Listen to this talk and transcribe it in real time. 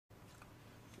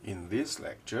In this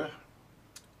lecture,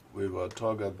 we will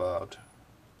talk about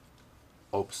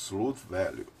absolute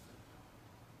value.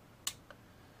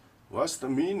 What's the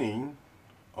meaning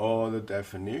or the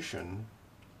definition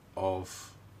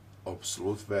of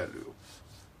absolute value?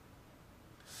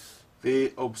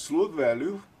 The absolute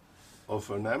value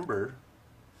of a number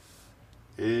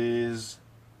is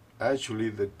actually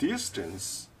the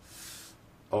distance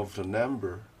of the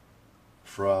number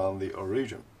from the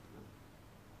origin.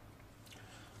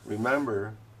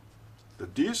 Remember, the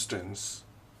distance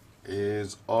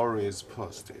is always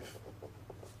positive.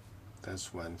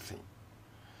 That's one thing.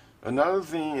 Another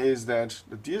thing is that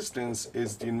the distance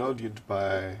is denoted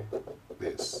by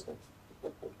this.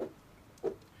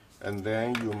 And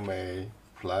then you may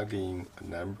plug in a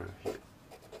number here.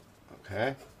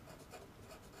 Okay?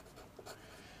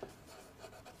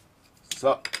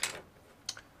 So,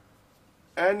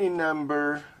 any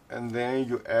number, and then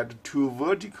you add two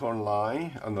vertical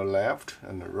lines on the left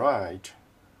and the right,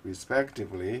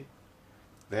 respectively,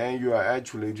 then you are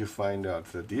actually to find out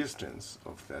the distance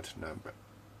of that number.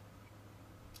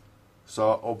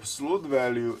 So absolute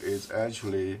value is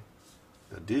actually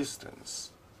the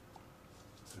distance.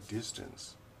 The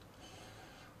distance.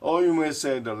 Or you may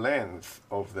say the length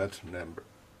of that number.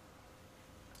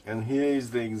 And here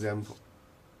is the example.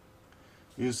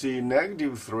 You see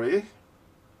 -3.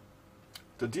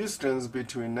 The distance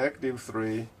between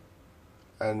 -3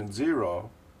 and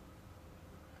 0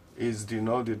 is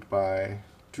denoted by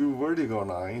two vertical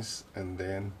lines and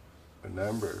then a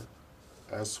number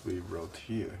as we wrote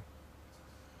here.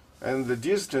 And the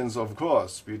distance, of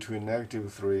course, between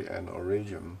 -3 and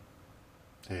origin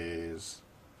is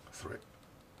 3.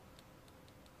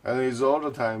 And it is all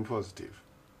the time positive.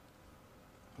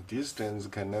 The distance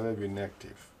can never be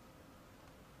negative.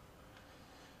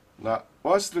 Now,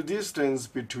 what's the distance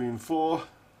between 4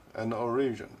 and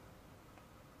origin?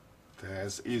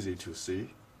 That's easy to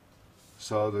see.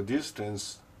 So the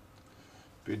distance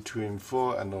between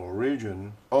 4 and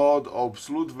origin, or the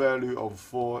absolute value of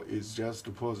 4 is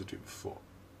just positive 4.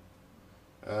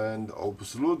 And the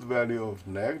absolute value of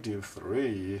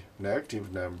 -3,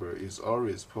 negative number, is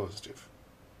always positive.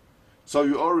 So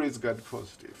you always get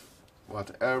positive.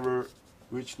 Whatever,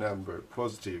 which number,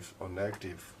 positive or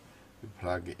negative, you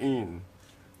plug in,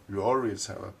 you always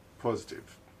have a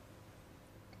positive.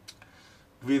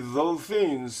 With those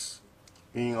things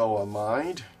in our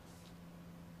mind,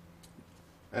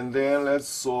 and then let's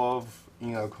solve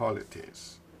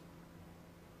inequalities.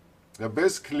 Now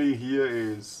basically here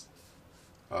is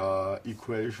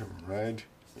equation, right?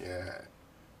 Yeah.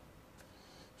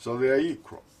 So they are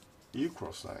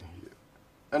equal sign here.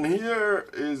 And here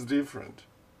is different.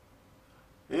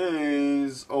 Here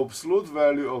is absolute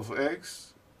value of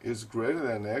x is greater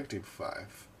than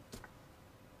 -5.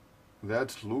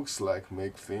 That looks like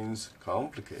make things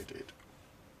complicated.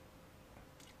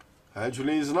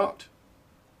 Actually, it's not.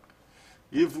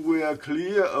 If we are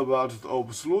clear about the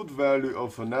absolute value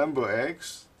of a number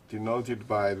x, denoted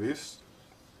by this,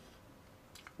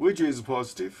 which is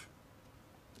positive,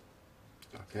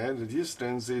 okay, the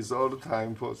distance is all the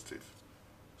time positive.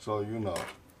 So you know,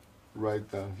 write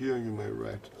down here, you may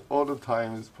write all the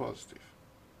time is positive.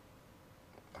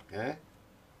 Okay?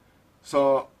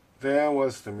 So then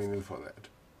what's the meaning for that?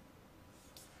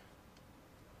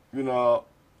 You know,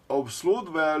 absolute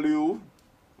value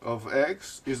of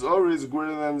x is always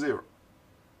greater than 0.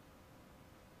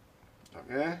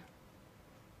 Okay?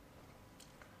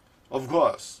 Of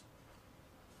course,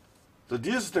 the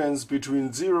distance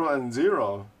between 0 and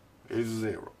 0 is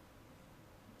 0.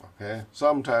 Okay?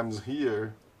 Sometimes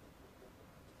here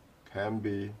can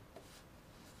be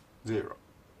 0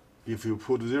 if you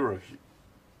put 0 here.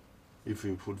 If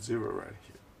you put 0 right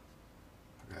here.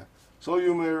 Okay? So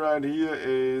you may write here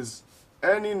is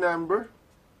any number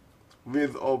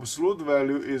with absolute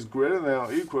value is greater than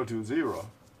or equal to 0.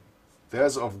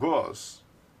 That's, of course,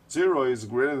 0 is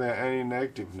greater than any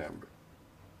negative number.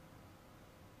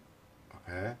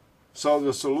 Okay? So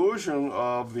the solution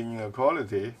of the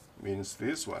inequality means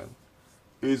this one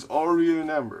is all real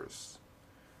numbers.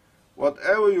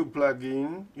 Whatever you plug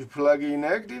in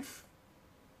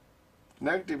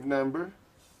negative number,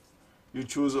 you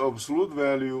choose absolute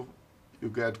value, you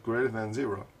get greater than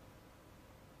 0.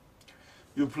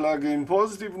 You plug in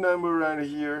positive number right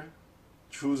here,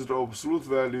 choose the absolute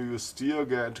value, you still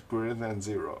get greater than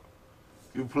 0.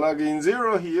 You plug in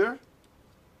 0 here,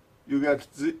 you get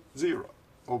 0.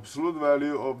 Absolute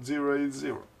value of 0 is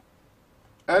 0.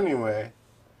 Anyway,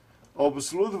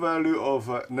 absolute value of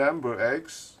a number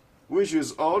x, which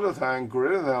is all the time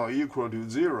greater than or equal to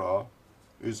 0,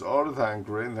 is all the time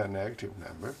greater than negative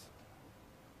number.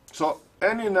 So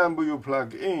any number you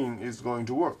plug in is going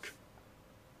to work.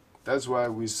 That's why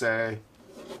we say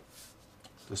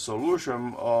the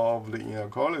solution of the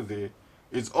inequality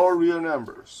is all real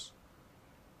numbers.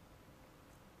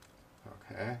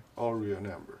 Okay, all real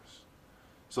numbers.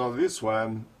 So this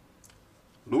one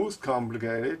looks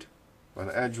complicated,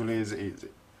 but actually is easy.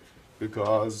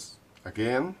 Because,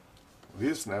 again,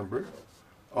 this number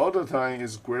all the time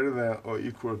is greater than or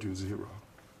equal to 0.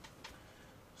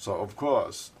 So, of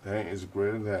course, then is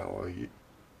greater than or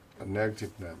a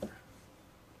negative number.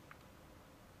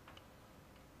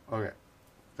 Okay,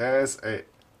 that's A.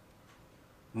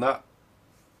 Now,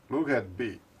 look at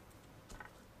B.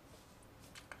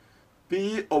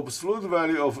 B, absolute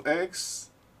value of x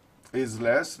is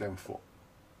less than 4.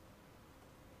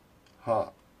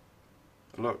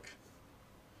 Look.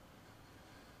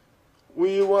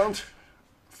 We want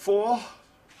 4.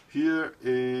 Here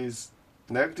is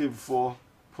negative 4,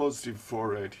 positive 4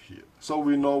 right here. So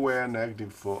we know where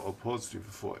negative 4 or positive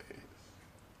 4 is.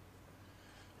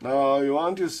 Now you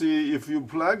want to see if you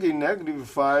plug in negative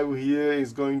 5 here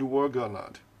is going to work or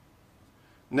not.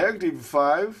 Negative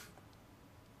 5,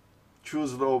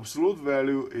 choose the absolute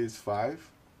value is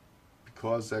 5,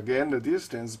 because again the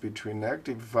distance between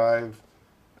negative 5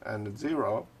 and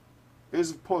 0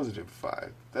 is positive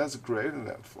 5. That's greater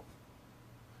than 4.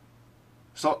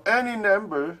 So any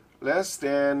number less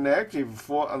than negative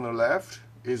 4 on the left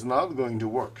is not going to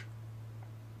work.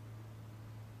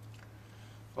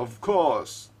 Of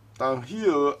course, down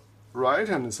here, right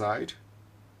hand side,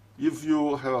 if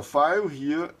you have a 5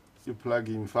 here, you plug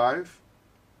in 5.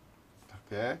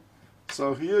 Okay?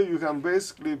 So here you can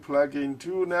basically plug in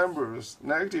two numbers,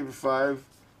 negative 5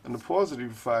 and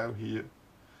positive 5 here.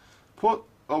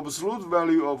 Absolute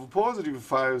value of positive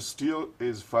 5 still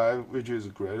is 5, which is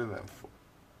greater than 4.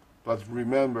 But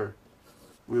remember,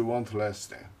 we want less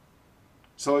than.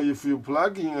 So if you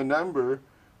plug in a number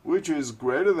which is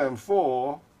greater than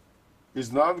 4,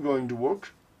 it's not going to work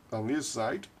on this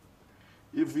side.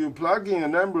 If you plug in a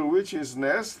number which is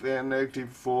less than negative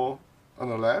 4 on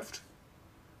the left,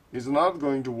 it's not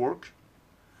going to work.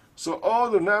 So all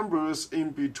the numbers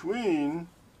in between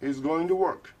is going to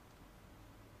work.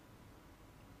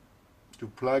 To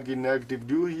plug in negative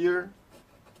 2 here,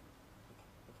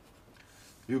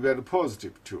 you get a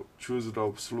positive 2. Choose the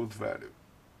absolute value.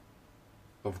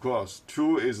 Of course,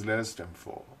 2 is less than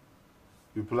 4.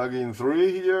 You plug in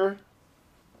 3 here.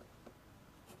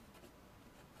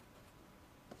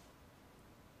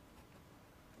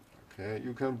 Okay,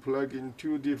 you can plug in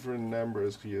two different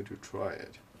numbers here to try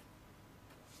it.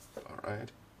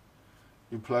 Alright.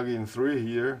 You plug in 3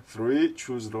 here. 3,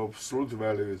 choose the absolute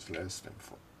value is less than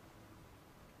 4.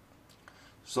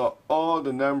 So all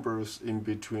the numbers in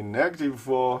between negative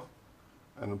 4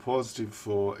 and positive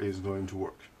 4 is going to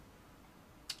work.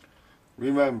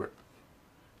 Remember,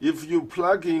 if you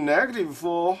plug in negative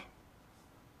 4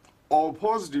 or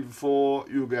positive 4,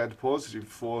 you get positive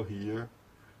 4 here.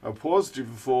 A positive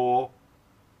 4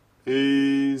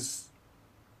 is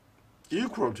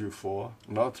equal to 4,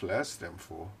 not less than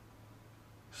 4.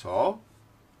 So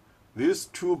these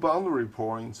two boundary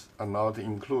points are not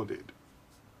included,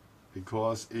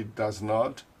 because it does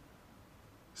not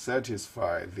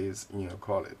satisfy this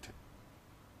inequality.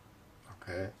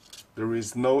 Okay? There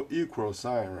is no equal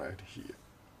sign right here.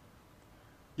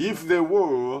 If there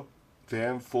were,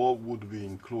 then 4 would be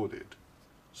included.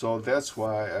 So that's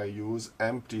why I use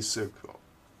empty circle.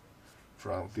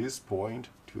 From this point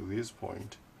to this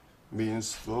point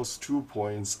means those 2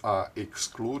 points are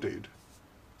excluded.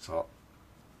 So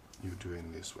you do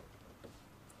it this way.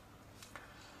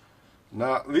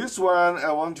 Now this one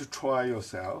I want to try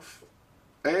yourself.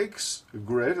 X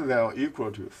greater than or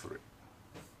equal to 3.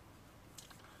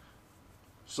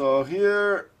 So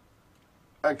here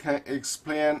I can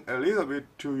explain a little bit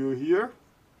to you here.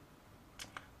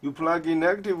 You plug in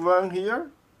negative 1 here.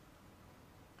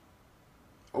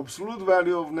 Absolute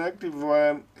value of negative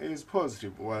 1 is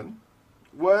positive 1.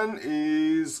 1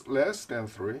 is less than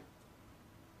 3.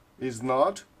 Is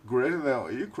not greater than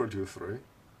or equal to 3.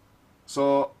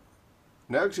 So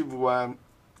negative 1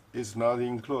 is not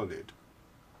included.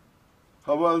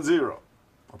 How about 0?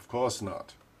 Of course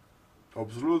not.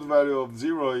 Absolute value of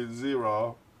 0 is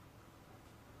 0.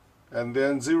 And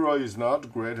then 0 is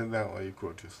not greater than or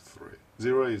equal to 3.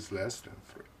 0 is less than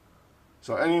 3.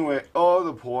 So anyway, all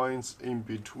the points in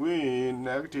between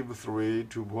negative 3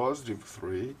 to positive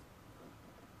 3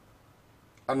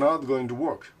 are not going to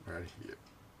work right here.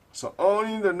 So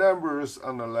only the numbers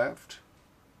on the left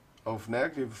of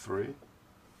negative 3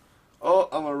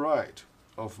 or on the right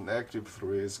of negative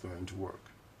 3 is going to work.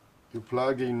 You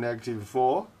plug in negative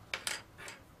 4.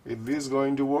 Is this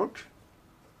going to work?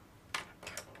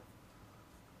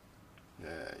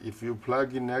 if you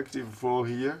plug in negative 4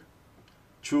 here,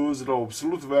 choose the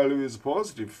absolute value is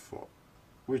positive 4,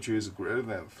 which is greater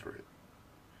than 3.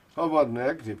 How about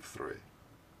negative 3?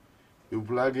 You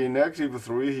plug in negative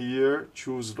 3 here,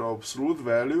 choose the absolute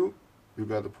value, you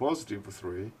got a positive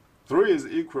 3. 3 is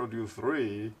equal to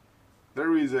 3.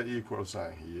 There is an equal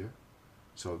sign here.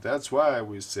 So that's why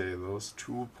we say those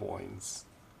 2 points,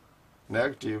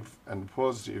 negative and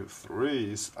positive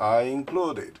 3's, are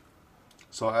included.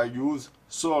 So I use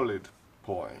solid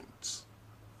points.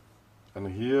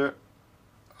 And here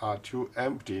are 2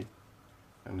 empty,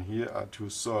 and here are 2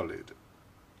 solid.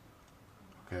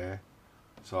 Okay?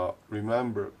 So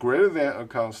remember, greater than a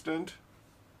constant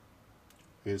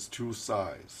is 2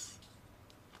 sides.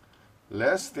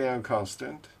 Less than a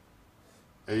constant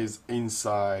is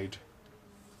inside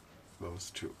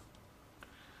those 2.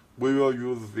 We will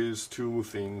use these 2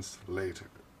 things later.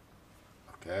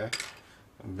 Okay?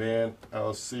 And then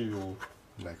I'll see you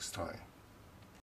next time.